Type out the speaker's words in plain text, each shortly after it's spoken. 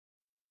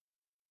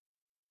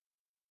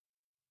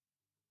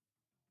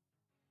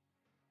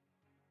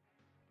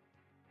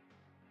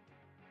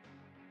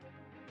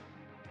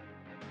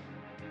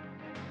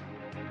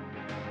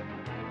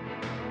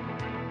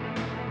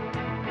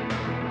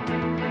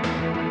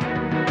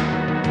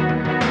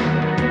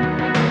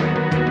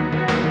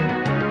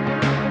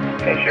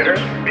Okay, shooters,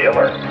 be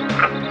alert.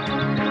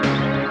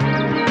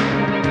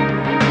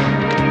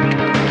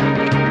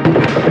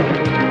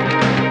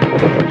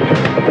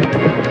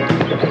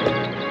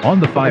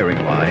 On the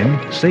firing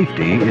line,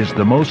 safety is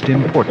the most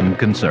important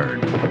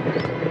concern.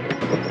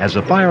 As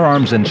a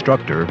firearms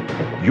instructor,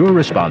 you're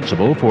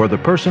responsible for the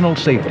personal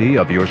safety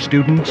of your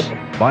students,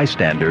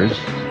 bystanders,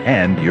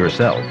 and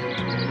yourself.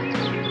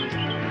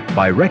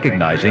 By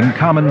recognizing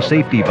common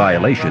safety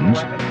violations,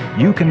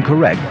 you can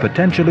correct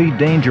potentially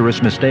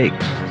dangerous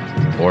mistakes,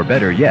 or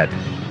better yet,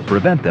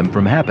 prevent them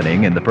from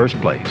happening in the first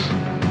place.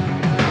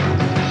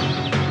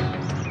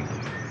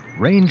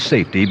 Range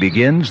safety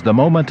begins the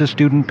moment a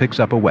student picks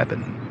up a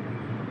weapon.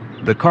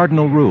 The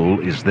cardinal rule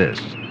is this: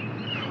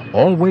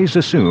 always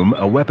assume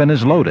a weapon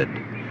is loaded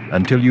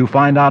until you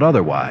find out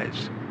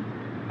otherwise,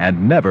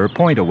 and never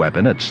point a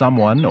weapon at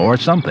someone or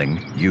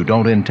something you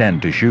don't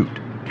intend to shoot.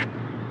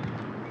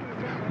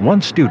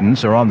 Once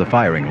students are on the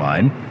firing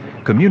line,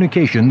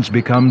 communications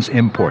becomes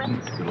important.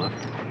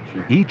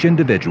 Each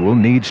individual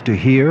needs to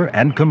hear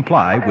and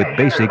comply with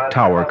basic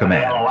tower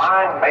commands.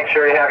 Make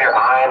sure you have your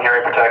eye and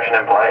hearing protection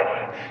in place.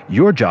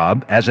 Your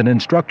job as an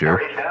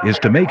instructor is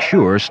to make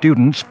sure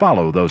students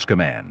follow those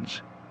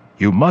commands.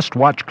 You must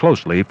watch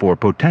closely for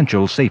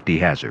potential safety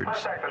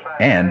hazards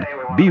and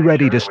be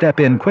ready to step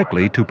in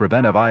quickly to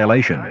prevent a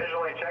violation.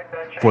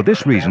 For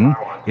this reason,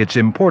 it's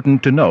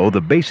important to know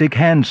the basic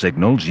hand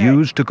signals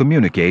used to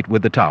communicate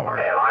with the tower.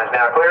 Okay, line's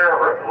now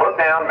clear. Look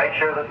down, make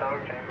sure there's no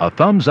change. A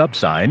thumbs up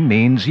sign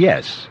means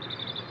yes.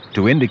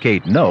 To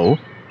indicate no,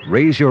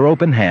 raise your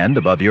open hand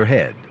above your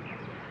head.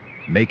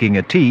 Making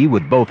a T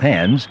with both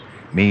hands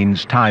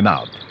means time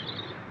out.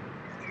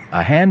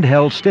 A hand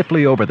held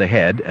stiffly over the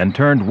head and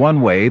turned one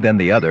way then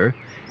the other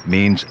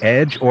means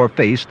edge or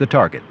face the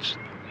targets.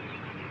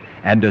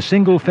 And a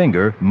single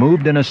finger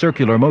moved in a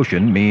circular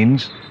motion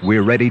means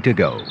we're ready to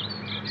go.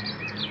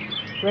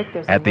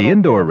 At the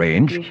indoor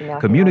range,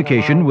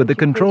 communication with the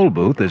control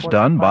booth is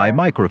done by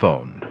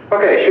microphone.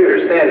 Okay,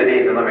 shooters, stand at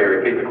ease and let me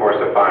repeat the course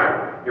of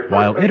fire.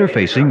 While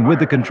interfacing with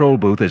the control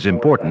booth is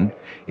important,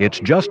 it's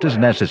just as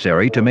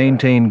necessary to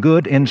maintain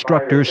good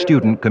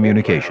instructor-student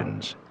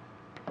communications.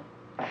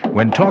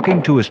 When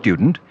talking to a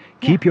student,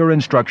 keep your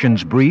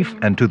instructions brief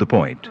and to the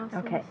point.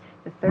 Okay.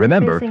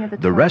 Remember,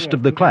 the rest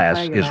of the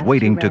class is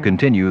waiting to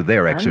continue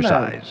their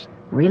exercise.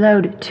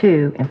 Reload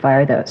 2 and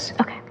fire those.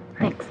 Okay,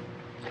 thanks.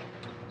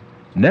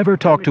 Never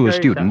talk to a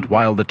student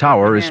while the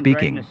tower is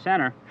speaking.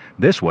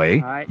 This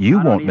way, you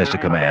won't miss a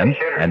command,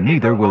 and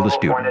neither will the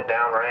student.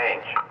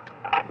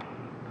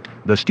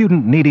 The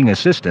student needing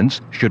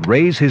assistance should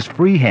raise his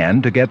free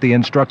hand to get the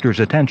instructor's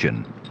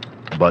attention,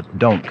 but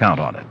don't count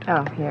on it.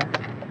 Oh, here.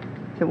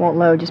 If it won't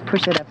load, just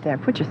push it up there.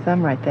 Put your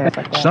thumb right there.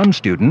 Like that. Some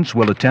students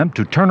will attempt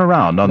to turn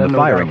around on the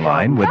firing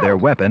line with their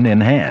weapon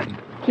in hand.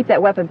 Keep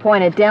that weapon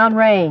pointed down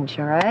range,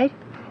 all right?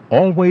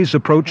 Always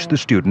approach the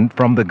student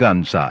from the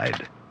gun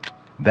side.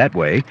 That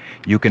way,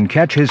 you can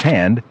catch his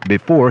hand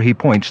before he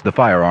points the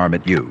firearm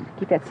at you.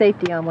 Keep that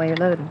safety on while you're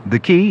loading. The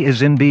key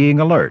is in being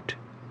alert.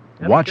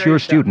 Watch your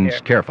students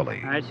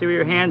carefully. All right, see where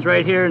your hand's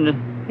right here in the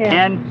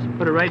hand?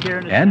 Put it right here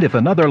in the And if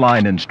another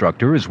line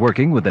instructor is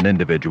working with an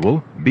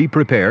individual, be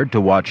prepared to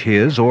watch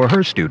his or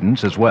her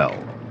students as well.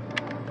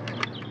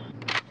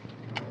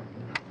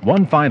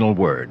 One final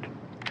word.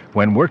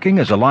 When working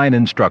as a line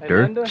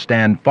instructor,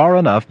 stand far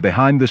enough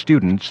behind the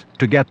students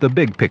to get the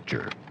big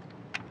picture.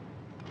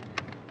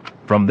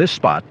 From this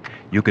spot,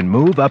 you can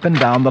move up and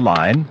down the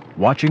line,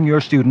 watching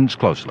your students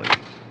closely.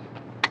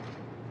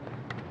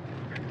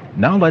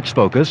 Now let's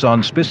focus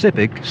on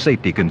specific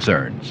safety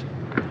concerns.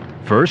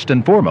 First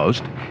and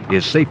foremost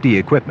is safety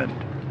equipment.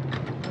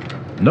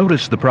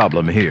 Notice the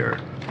problem here.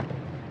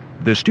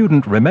 The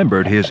student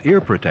remembered his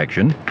ear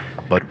protection,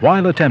 but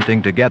while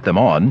attempting to get them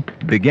on,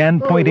 began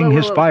pointing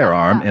his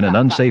firearm in an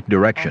unsafe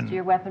direction.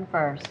 Your weapon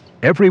first.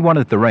 Everyone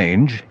at the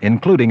range,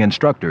 including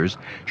instructors,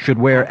 should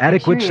wear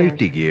adequate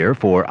safety gear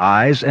for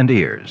eyes and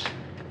ears.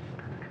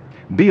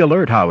 Be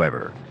alert,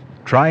 however.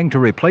 Trying to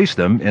replace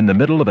them in the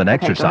middle of an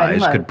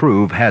exercise could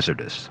prove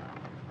hazardous.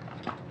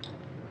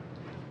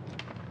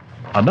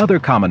 Another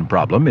common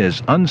problem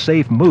is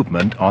unsafe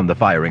movement on the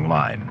firing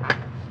line.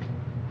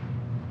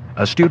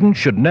 A student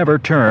should never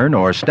turn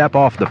or step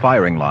off the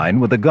firing line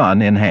with a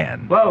gun in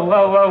hand. Whoa,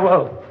 whoa, whoa,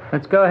 whoa.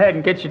 Let's go ahead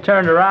and get you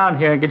turned around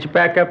here and get you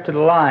back up to the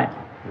line.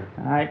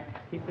 All right,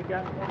 keep the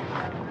gun.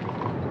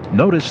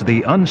 Notice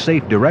the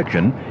unsafe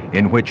direction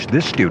in which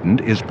this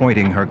student is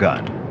pointing her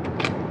gun.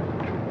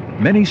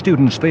 Many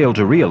students fail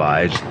to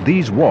realize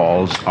these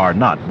walls are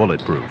not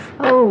bulletproof.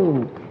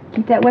 Oh,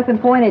 keep that weapon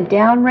pointed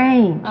down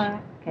range.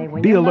 Okay,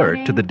 when Be you're alert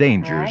loading, to the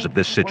dangers right, of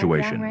this point down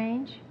situation.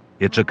 range.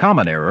 It's a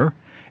common error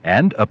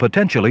and a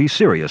potentially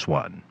serious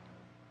one.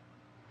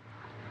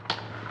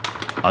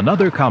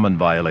 Another common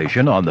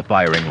violation on the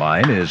firing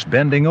line is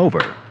bending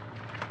over.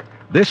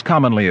 This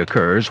commonly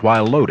occurs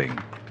while loading.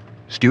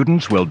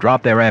 Students will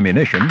drop their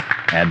ammunition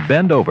and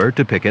bend over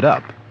to pick it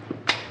up.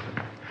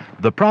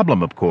 The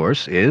problem, of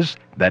course, is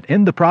that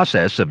in the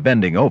process of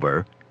bending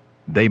over,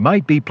 they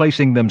might be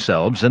placing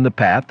themselves in the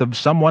path of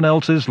someone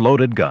else's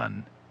loaded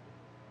gun.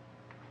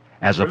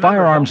 As a Remember,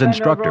 firearms don't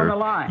bend over on instructor, the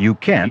line. you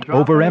can't You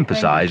drop anything,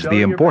 overemphasize you go the to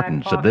your back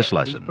importance of pocket. this These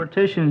lesson.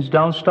 partitions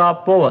don't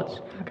stop bullets.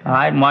 All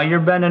right, and while you're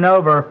bending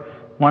over,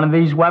 one of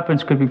these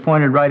weapons could be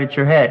pointed right at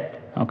your head.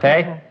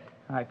 Okay?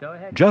 All right, go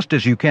ahead. Just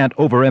as you can't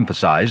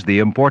overemphasize the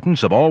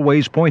importance of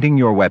always pointing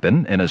your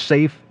weapon in a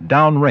safe,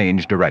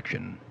 downrange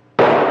direction.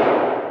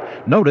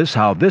 Notice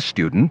how this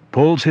student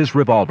pulls his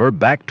revolver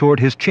back toward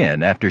his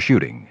chin after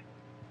shooting.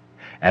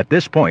 At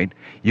this point,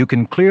 you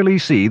can clearly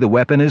see the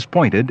weapon is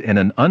pointed in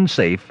an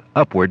unsafe,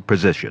 upward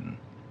position.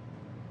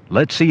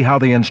 Let's see how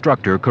the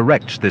instructor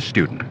corrects this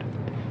student.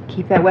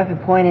 Keep that weapon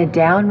pointed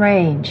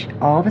downrange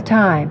all the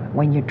time.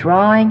 When you're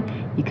drawing,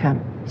 you come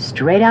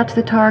straight out to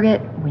the target.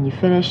 When you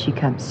finish, you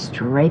come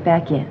straight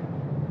back in.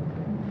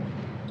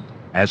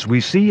 As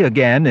we see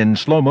again in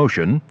slow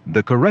motion,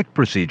 the correct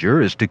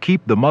procedure is to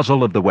keep the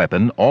muzzle of the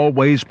weapon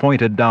always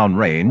pointed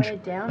downrange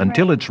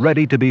until it's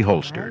ready to be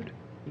holstered.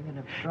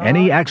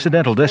 Any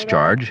accidental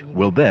discharge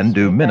will then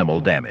do minimal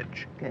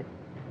damage. Good.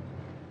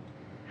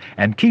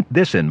 And keep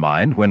this in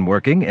mind when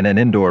working in an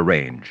indoor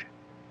range.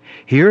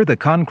 Here, the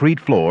concrete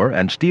floor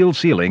and steel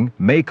ceiling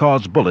may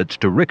cause bullets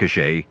to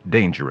ricochet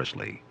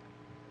dangerously.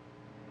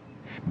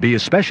 Be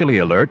especially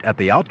alert at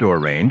the outdoor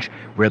range,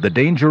 where the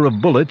danger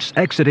of bullets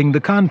exiting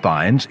the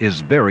confines is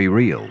very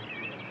real.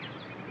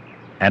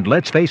 And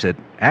let's face it,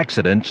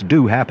 accidents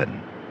do happen,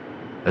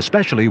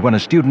 especially when a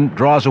student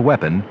draws a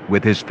weapon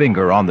with his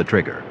finger on the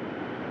trigger.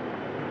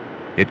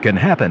 It can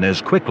happen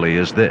as quickly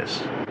as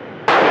this.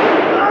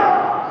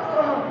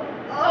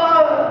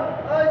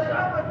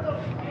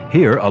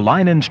 Here, a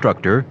line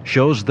instructor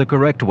shows the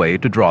correct way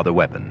to draw the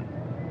weapon.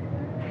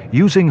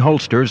 Using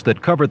holsters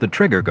that cover the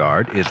trigger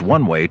guard is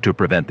one way to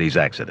prevent these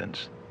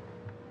accidents.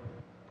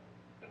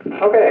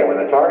 Okay, when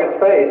the target's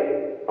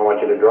faced, I want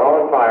you to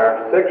draw and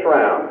fire 6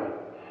 rounds.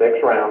 6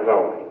 rounds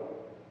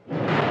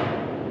only.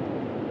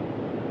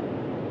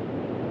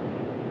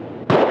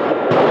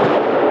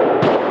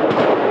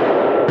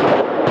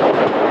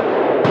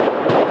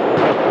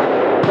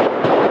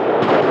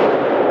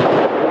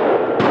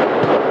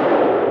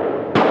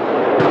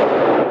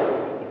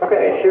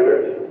 Okay,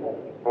 shooters,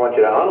 I want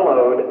you to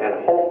unload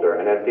and holster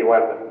an empty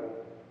weapon.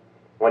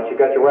 Once you've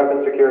got your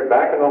weapon secured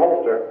back in the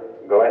holster,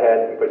 go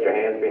ahead and put your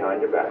hands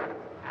behind your back.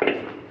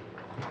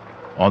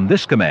 On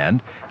this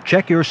command,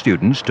 check your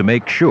students to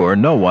make sure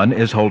no one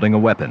is holding a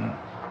weapon.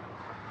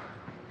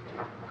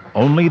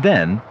 Only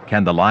then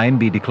can the line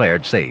be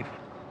declared safe.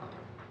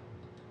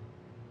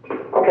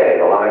 Okay,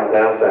 the line's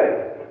now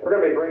safe. We're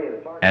going to be bringing the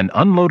target. An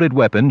unloaded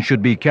weapon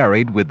should be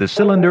carried with the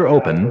cylinder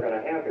open We're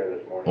going to have here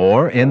this morning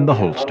or in the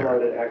holster.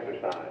 unloaded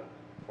exercise.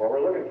 What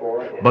we're looking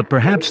for is But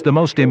perhaps the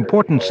most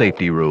important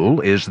safety rule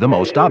is the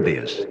most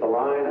obvious. the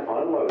line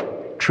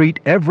unloaded. Treat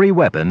every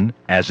weapon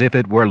as if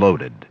it were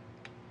loaded.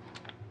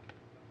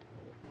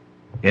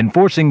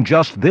 Enforcing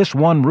just this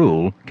one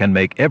rule can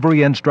make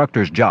every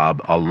instructor's job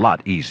a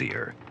lot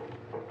easier.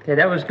 Okay,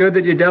 that was good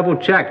that you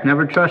double-checked.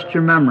 Never trust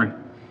your memory.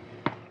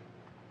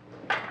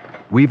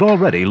 We've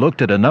already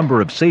looked at a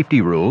number of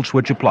safety rules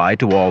which apply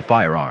to all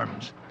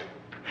firearms.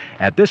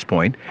 At this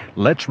point,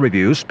 let's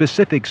review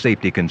specific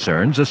safety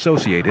concerns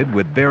associated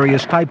with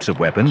various types of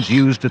weapons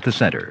used at the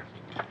center.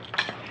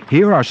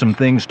 Here are some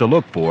things to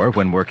look for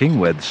when working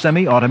with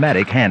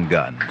semi-automatic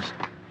handguns.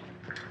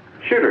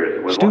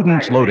 Shooters with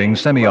Students loading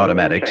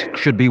semi-automatics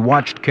should be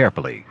watched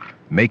carefully,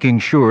 making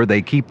sure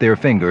they keep their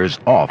fingers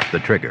off the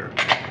trigger.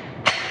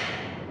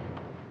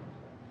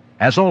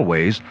 As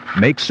always,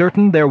 make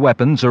certain their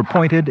weapons are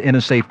pointed in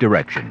a safe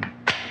direction.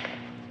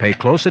 Pay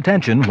close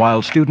attention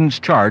while students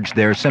charge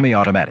their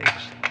semi-automatics.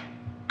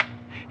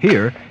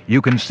 Here,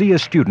 you can see a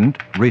student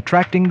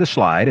retracting the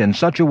slide in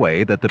such a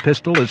way that the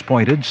pistol is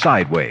pointed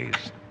sideways.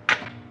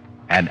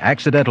 An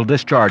accidental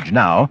discharge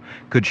now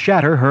could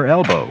shatter her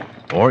elbow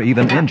or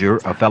even injure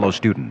a fellow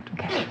student.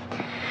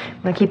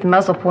 I'm going to keep the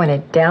muzzle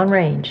pointed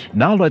downrange.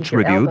 Now let's Keep your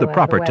review elbow the out of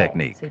proper way.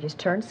 technique. So you just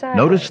turn sideways.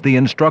 Notice the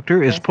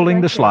instructor is Just pulling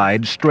like the this.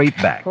 slide straight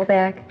back. Pull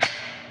back.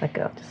 Let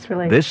go. Just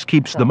release. This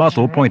keeps the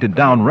muzzle pointed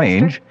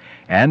downrange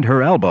and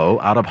her elbow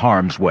out of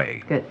harm's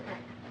way. Good.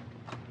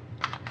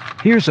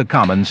 Here's a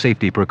common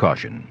safety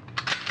precaution.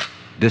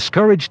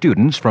 Discourage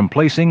students from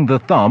placing the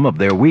thumb of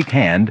their weak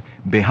hand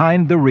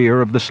behind the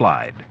rear of the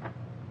slide.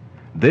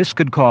 This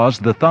could cause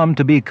the thumb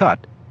to be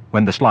cut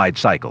when the slide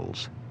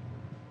cycles.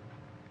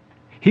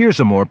 Here's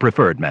a more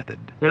preferred method.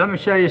 Here, let me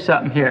show you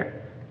something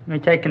here. Let me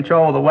take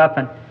control of the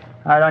weapon. All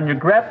right, on your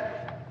grip,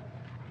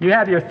 you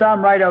have your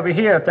thumb right over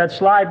here. If that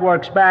slide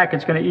works back,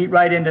 it's going to eat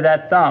right into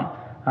that thumb.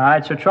 All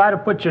right, so try to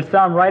put your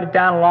thumb right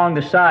down along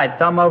the side.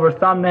 Thumb over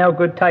thumbnail,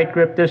 good tight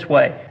grip this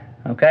way.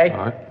 Okay?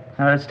 All right.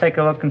 Now let's take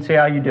a look and see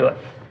how you do it.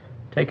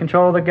 Take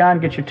control of the gun,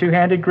 get your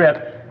two-handed grip.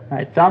 All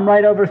right, thumb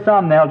right over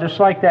thumbnail, just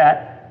like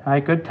that. All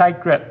right, good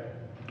tight grip.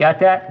 Got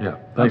that? Yeah,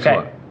 thanks okay. a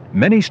lot.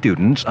 Many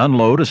students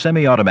unload a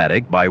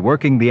semi-automatic by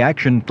working the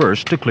action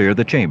first to clear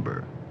the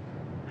chamber.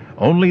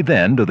 Only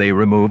then do they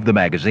remove the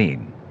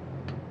magazine.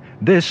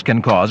 This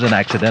can cause an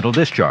accidental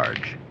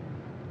discharge.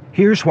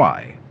 Here's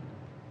why.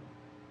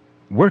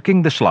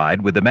 Working the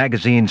slide with the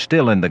magazine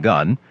still in the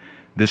gun,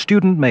 the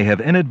student may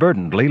have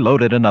inadvertently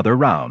loaded another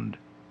round.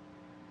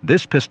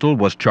 This pistol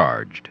was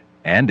charged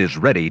and is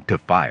ready to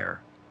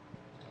fire.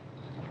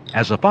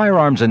 As a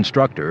firearms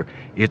instructor,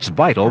 it's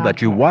vital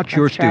that you watch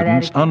your let's try that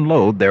students again.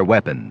 unload their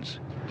weapons.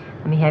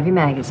 Let me have your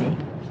magazine.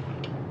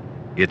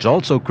 It's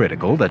also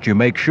critical that you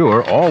make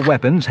sure all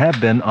weapons have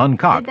been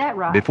uncocked Did that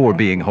right, before okay.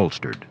 being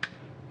holstered.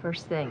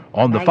 First thing.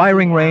 On the magazine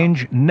firing out.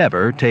 range,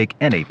 never take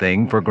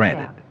anything for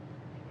granted.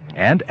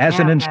 And as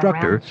an Now,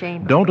 instructor, round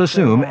chamber, don't let's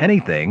go assume back.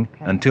 anything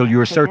Okay, until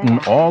you're take that certain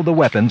out. all the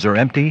weapons are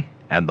empty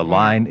and the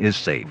line is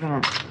safe. We're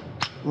gonna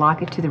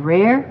lock it to the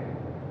rear.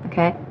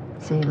 Okay.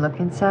 So you look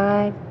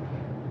inside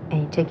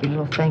and you take your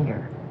little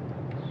finger.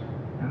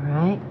 All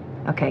right.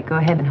 Okay, go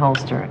ahead and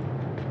holster it.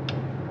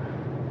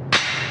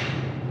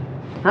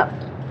 Up.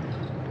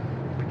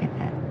 Forget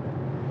that.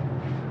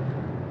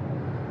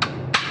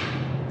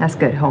 That's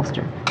good,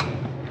 holster.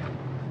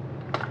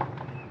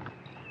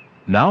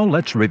 Now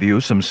let's review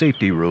some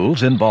safety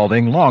rules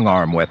involving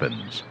long-arm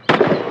weapons.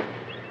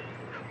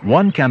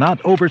 One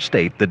cannot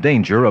overstate the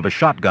danger of a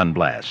shotgun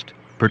blast,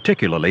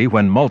 particularly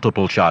when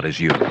multiple shot is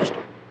used.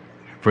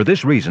 For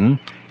this reason,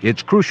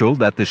 it's crucial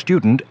that the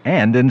student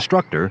and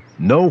instructor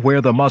know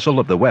where the muzzle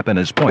of the weapon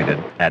is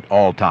pointed at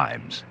all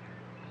times.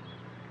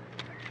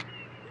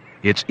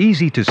 It's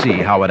easy to see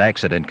how an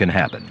accident can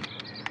happen.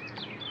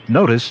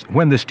 Notice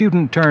when the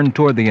student turned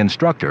toward the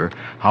instructor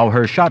how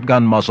her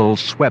shotgun muzzle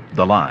swept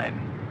the line.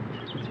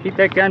 Keep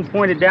that gun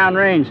pointed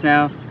downrange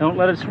now. Don't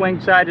let it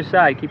swing side to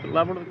side. Keep it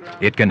level to the ground.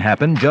 It can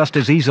happen just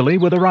as easily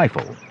with a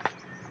rifle.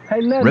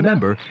 Hey, Linda.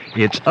 Remember,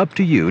 it's up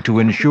to you to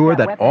ensure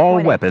that weapon all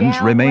pointed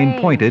weapons remain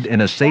downrange. pointed in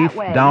a safe That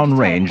way. You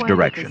downrange just point at the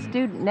direction.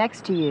 student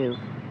next to you.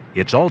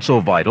 It's also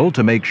vital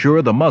to make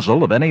sure the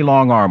muzzle of any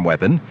long-arm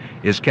weapon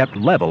is kept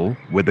level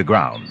with the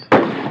ground,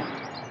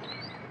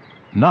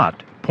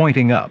 not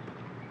pointing up,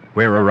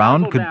 where a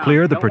round could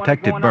clear the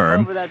protective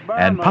berm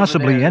and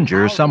possibly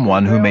injure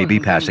someone who may be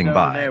passing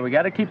by. There, we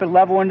got to keep it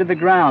level into the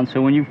ground.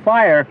 So when you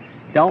fire,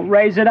 don't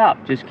raise it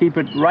up. Just keep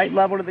it right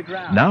level to the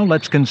ground. Now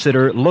let's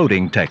consider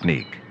loading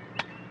technique.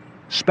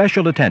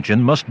 Special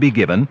attention must be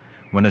given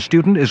when a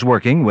student is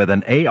working with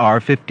an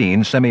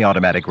AR-15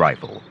 semi-automatic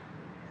rifle.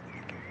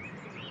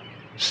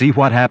 See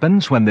what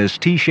happens when this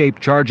T-shaped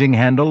charging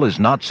handle is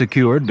not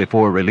secured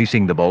before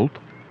releasing the bolt?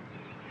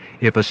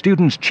 If a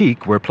student's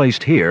cheek were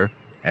placed here,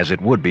 as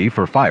it would be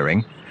for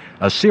firing,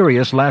 a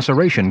serious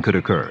laceration could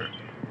occur.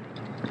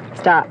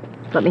 Stop.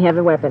 Let me have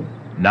the weapon.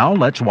 Now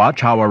let's watch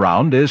how a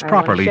round is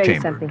properly I want to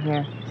show chambered. you something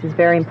here. This is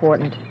very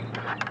important.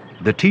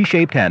 The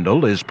T-shaped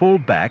handle is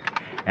pulled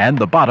back and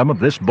the bottom of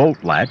this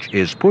bolt latch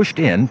is pushed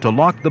in to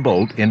lock the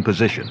bolt in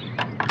position.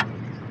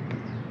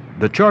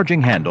 The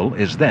charging handle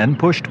is then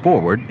pushed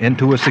forward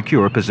into a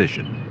secure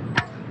position.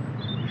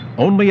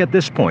 Only at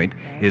this point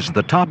is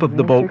the top of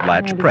the bolt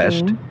latch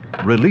pressed,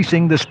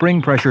 releasing the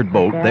spring-pressured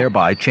bolt,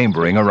 thereby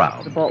chambering The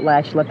around. bolt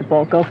latch, let the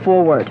bolt go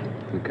forward.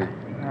 Okay.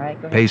 All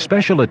right, go ahead. Pay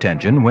special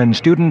attention when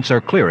students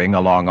are clearing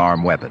a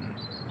long-arm weapon.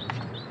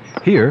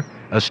 Here,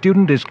 a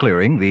student is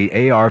clearing the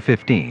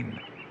AR-15.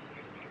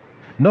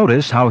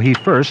 Notice how he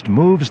first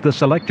moves the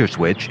selector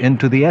switch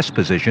into the S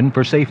position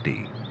for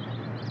safety.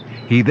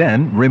 He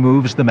then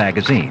removes the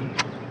magazine.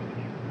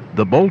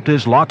 The bolt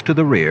is locked to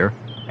the rear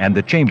and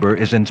the chamber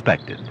is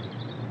inspected.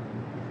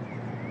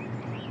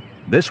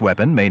 This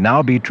weapon may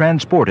now be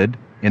transported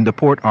in the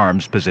port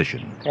arms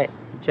position. Okay,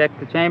 check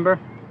the chamber.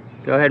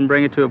 Go ahead and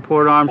bring it to a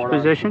port arms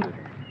position.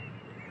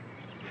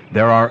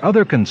 There are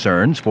other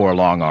concerns for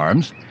long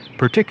arms,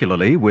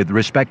 particularly with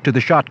respect to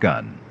the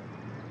shotgun.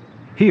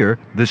 Here,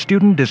 the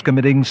student is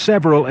committing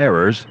several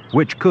errors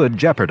which could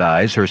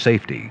jeopardize her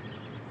safety.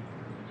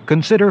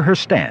 Consider her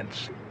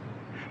stance.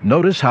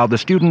 Notice how the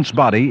student's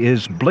body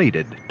is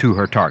bladed to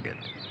her target.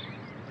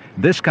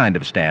 This kind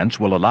of stance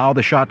will allow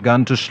the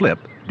shotgun to slip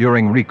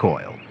during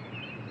recoil.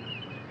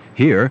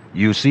 Here,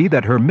 you see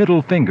that her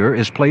middle finger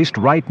is placed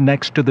right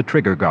next to the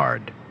trigger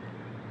guard.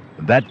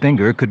 That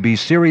finger could be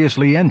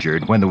seriously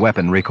injured when the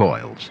weapon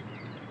recoils.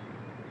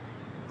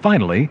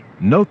 Finally,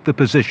 note the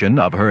position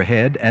of her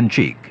head and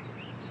cheek.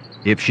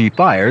 If she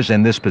fires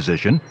in this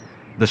position,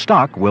 the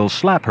stock will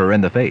slap her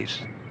in the face.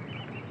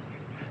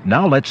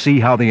 Now let's see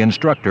how the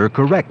instructor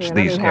corrects Here,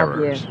 let these me help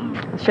errors. you.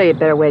 I'll show you a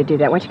better way to do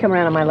that. Why don't you come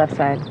around on my left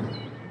side?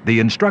 The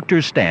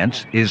instructor's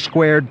stance is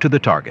squared to the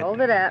target.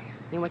 Hold it up.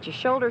 You want your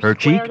shoulders Her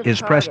square cheek to the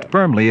is pressed target.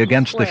 firmly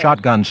against the Square.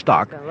 shotgun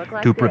stock It's gonna look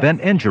like to prevent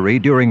this. injury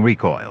during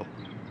recoil.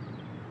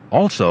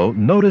 Also,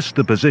 notice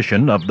the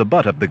position of the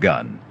butt of the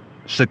gun,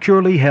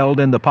 securely held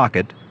in the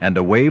pocket and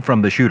away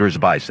from the shooter's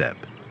bicep.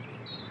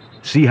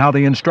 See how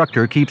the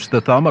instructor keeps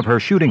the thumb of her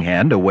shooting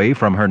hand away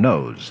from her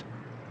nose.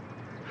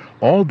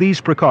 All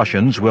these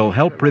precautions will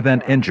help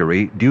prevent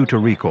injury due to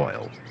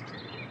recoil.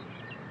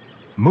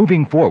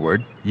 Moving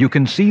forward, you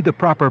can see the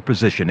proper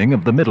positioning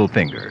of the middle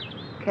finger.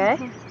 Okay?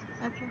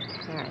 Okay.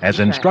 All right, As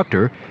you try.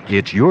 instructor,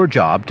 it's your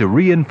job to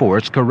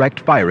reinforce correct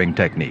firing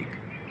technique.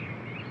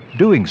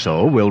 Doing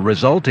so will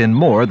result in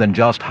more than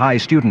just high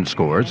student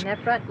scores. And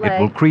that front It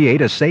will leg.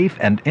 create a safe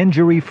and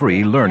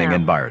injury-free learning Now,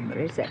 environment.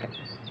 Wait a second.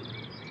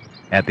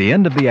 At the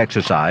end of the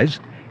exercise,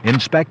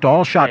 Inspect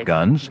all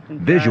shotguns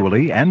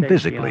visually and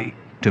physically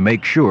to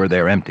make sure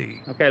they're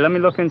empty. Okay, let me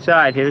look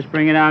inside here. Just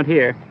bring it out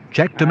here.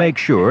 Check to make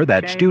sure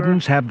that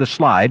students have the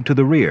slide to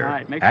the rear, All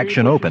right, make sure you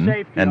action put open, your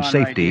safety and on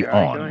safety right here.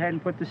 All right, on. go ahead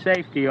and put the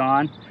safety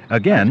on.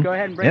 Again, Go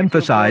ahead and bring it to a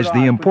emphasize full the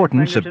on. Put your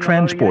importance of fingers in the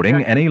loading transporting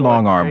ejector any port.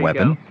 long-arm There you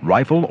weapon, go.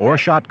 rifle or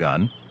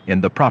shotgun,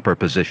 in the proper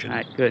position. All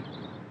right, good.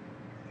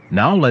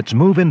 Now let's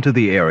move into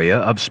the area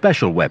of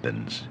special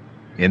weapons.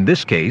 In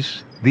this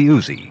case, the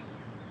Uzi.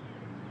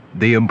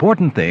 The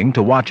important thing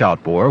to watch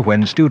out for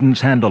when students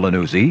handle an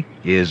Uzi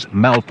is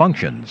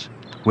malfunctions,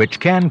 which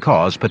can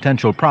cause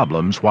potential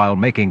problems while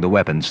making the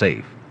weapon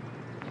safe.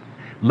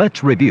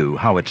 Let's review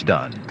how it's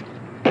done.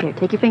 Here,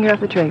 take your finger off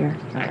the trigger.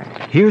 All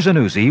right. Here's an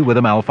Uzi with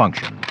a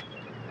malfunction.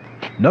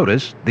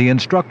 Notice the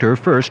instructor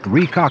first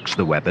recocks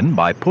the weapon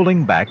by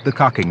pulling back the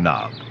cocking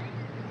knob.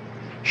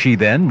 She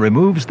then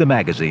removes the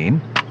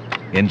magazine,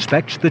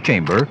 inspects the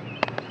chamber,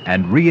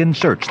 and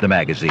reinserts the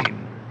magazine.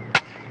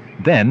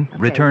 Then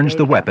returns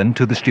the weapon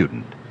to the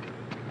student.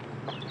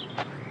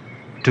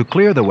 To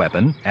clear the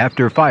weapon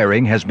after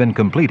firing has been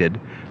completed,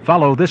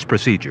 follow this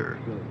procedure.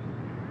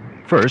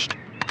 First,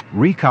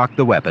 recock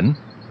the weapon,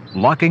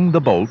 locking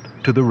the bolt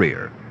to the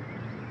rear.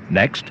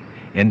 Next,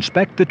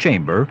 inspect the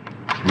chamber,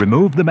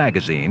 remove the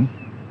magazine,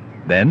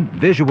 then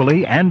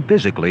visually and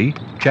physically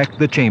check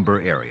the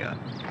chamber area.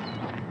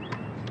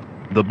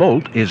 The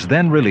bolt is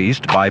then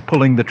released by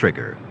pulling the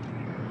trigger.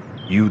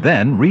 You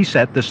then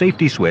reset the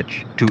safety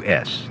switch to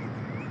S.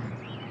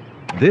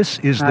 This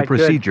is the All right, good,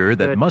 procedure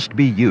that good. must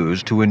be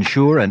used to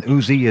ensure an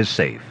Uzi is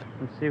safe.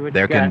 Let's see what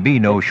There you can got. be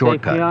no Get safety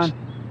shortcuts. on.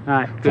 All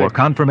right, For good.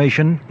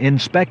 confirmation,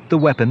 inspect the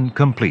weapon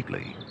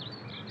completely.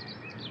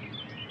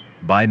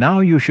 By now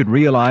you should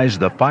realize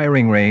the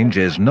firing range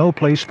is no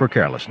place for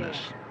carelessness.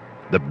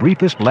 The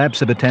briefest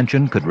lapse of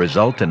attention could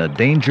result in a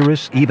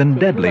dangerous, even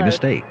deadly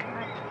mistake.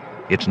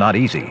 It's not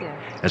easy.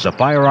 As a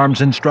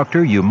firearms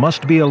instructor, you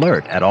must be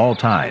alert at all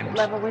times.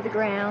 Level with the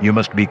ground. You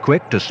must be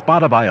quick to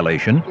spot a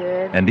violation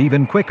Good. and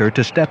even quicker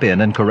to step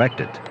in and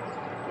correct it.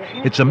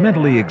 It's a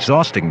mentally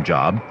exhausting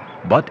job,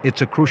 but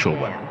it's a crucial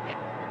one.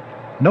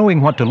 Knowing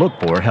what to look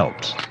for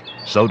helps.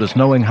 So does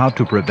knowing how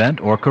to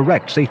prevent or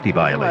correct safety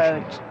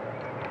violations.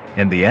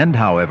 In the end,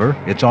 however,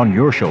 it's on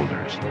your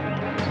shoulders.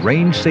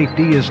 Range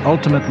safety is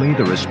ultimately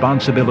the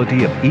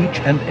responsibility of each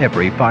and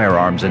every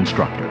firearms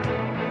instructor.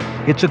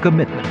 It's a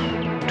commitment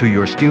to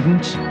your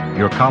students,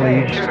 your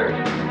colleagues,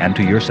 and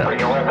to yourself. Bring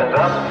your weapons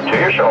up to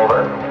your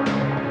shoulder.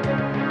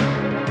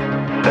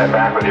 Step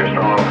back with your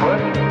strong foot.